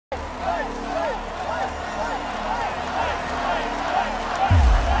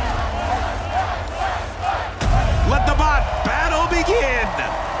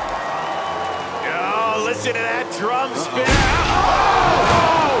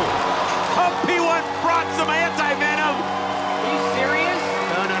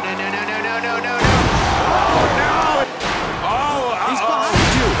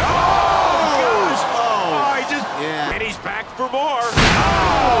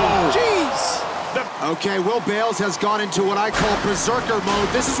Okay, Will Bales has gone into what I call berserker mode.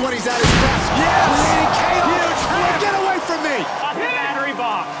 This is when he's at his best. Yes! Creating chaos. Huge flip. Get away from me! Off the battery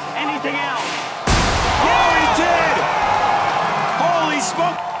box. Anything else? Oh, he did! Holy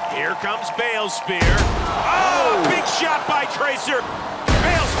smoke! Here comes Bale's spear. Oh, big shot by Tracer.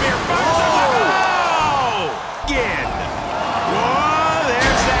 Bale's spear fires up. Oh! Again. Oh,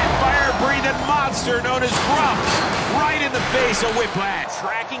 there's that fire-breathing monster known as Grumps. Right in the face of Whiplash.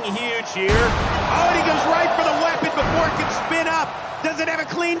 Tracking huge here. Oh, and he goes right for the weapon before it can spin up. Does it have a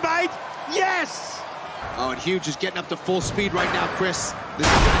clean bite? Yes! Oh, and Huge is getting up to full speed right now, Chris. This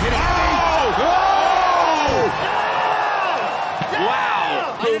is gonna hit heavy. Oh!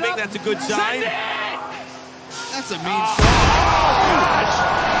 Wow! Moving, that's a good sign. That's a mean shot. Oh,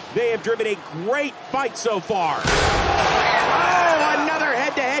 gosh! They have driven a great fight so far. Oh, another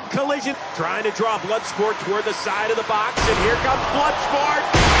head-to-head collision. Trying to draw Bloodsport toward the side of the box, and here comes Bloodsport.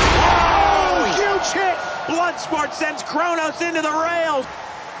 Oh, huge hit! Bloodsport sends Kronos into the rails.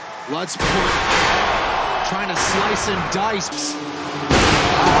 Bloodsport trying to slice and dice.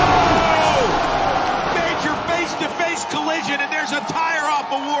 Oh! Major face-to-face collision, and there's a tire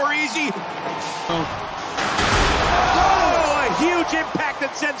off of War Easy. Oh, a huge impact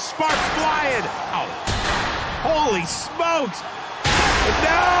that sends sparks flying. Oh. Holy smokes!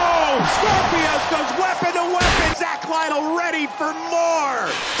 No! Scorpios goes weapon to weapon. Zach Lytle ready for more.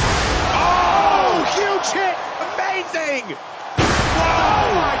 Oh, huge hit! Amazing! Oh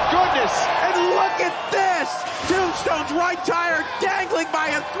my goodness! And look at this! Tombstone's right tire dangling by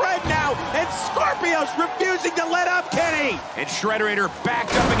a thread now, and Scorpio's refusing to let up, Kenny! And Shredderator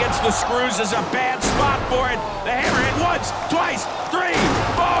backed up against the screws is a bad spot for it. The hammerhead once, twice, 3,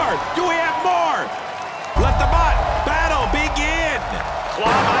 4. Do we have more? Let the bot battle begin! Claw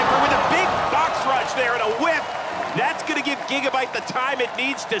Viper with a big box rush there and a whip. That's gonna give Gigabyte the time it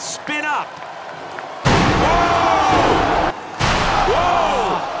needs to spin up. Whoa!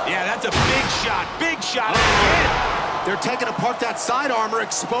 Whoa! Yeah, that's a big shot again. They're taking apart that side armor,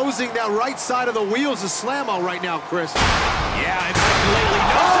 exposing that right side of the wheels of Slammo right now, Chris. Yeah, and Mike lately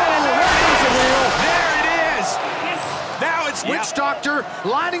knows that. And there it is. Now it's Witch Doctor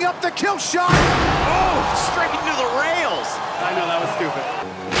lining up the kill shot. Oh, straight into the rails. I know, that was stupid.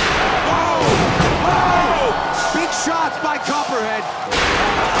 Whoa! Whoa! Big shots by Copperhead.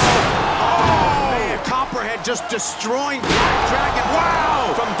 Oh, man, Copperhead just destroying Black Dragon.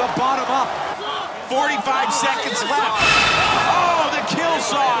 Wow! From the bottom up. 45 seconds left. Oh, the kill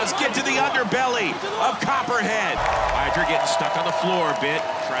saws get to the underbelly of Copperhead. Hydra getting stuck on the floor a bit,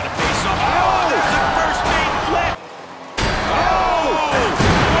 trying to face off. Oh, there's the first main flip. Oh!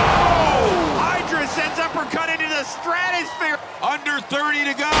 Oh! Hydra sends uppercut into the stratosphere. Under 30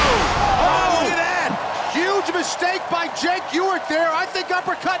 to go. Oh, look at that. Huge mistake by Jake Ewart there. I think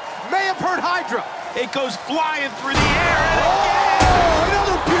uppercut may have hurt Hydra. It goes flying through the air. And Oh,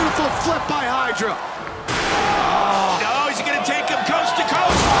 another beautiful flip by Hydra. no, he's going to take him coast to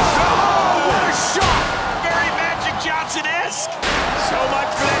coast. Oh, what a shot. Very Magic Johnson-esque. So much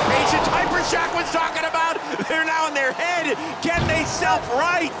for that patient Hypershock was talking about. They're now in their head. Can they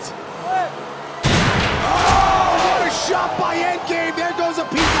self-right? Oh, what a shot by Endgame. There goes a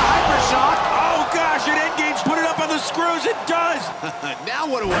piece of Hypershock. Oh, gosh, and Endgame's put it up on the screws. It does. Now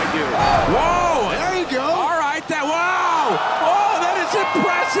what do I do? Whoa. There you go. All right, wow. Oh, that is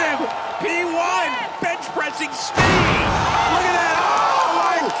impressive. P1, bench pressing speed. Look at that. Oh,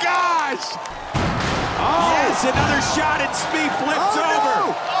 my gosh. Oh. Yes, another shot, and Smee flips over.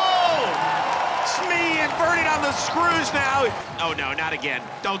 No. Oh! Smee inverted on the screws now. Oh, no, not again.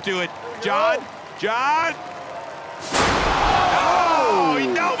 Don't do it. John? John? Oh,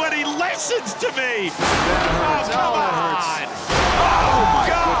 nobody listens to me. Oh, come on. Oh,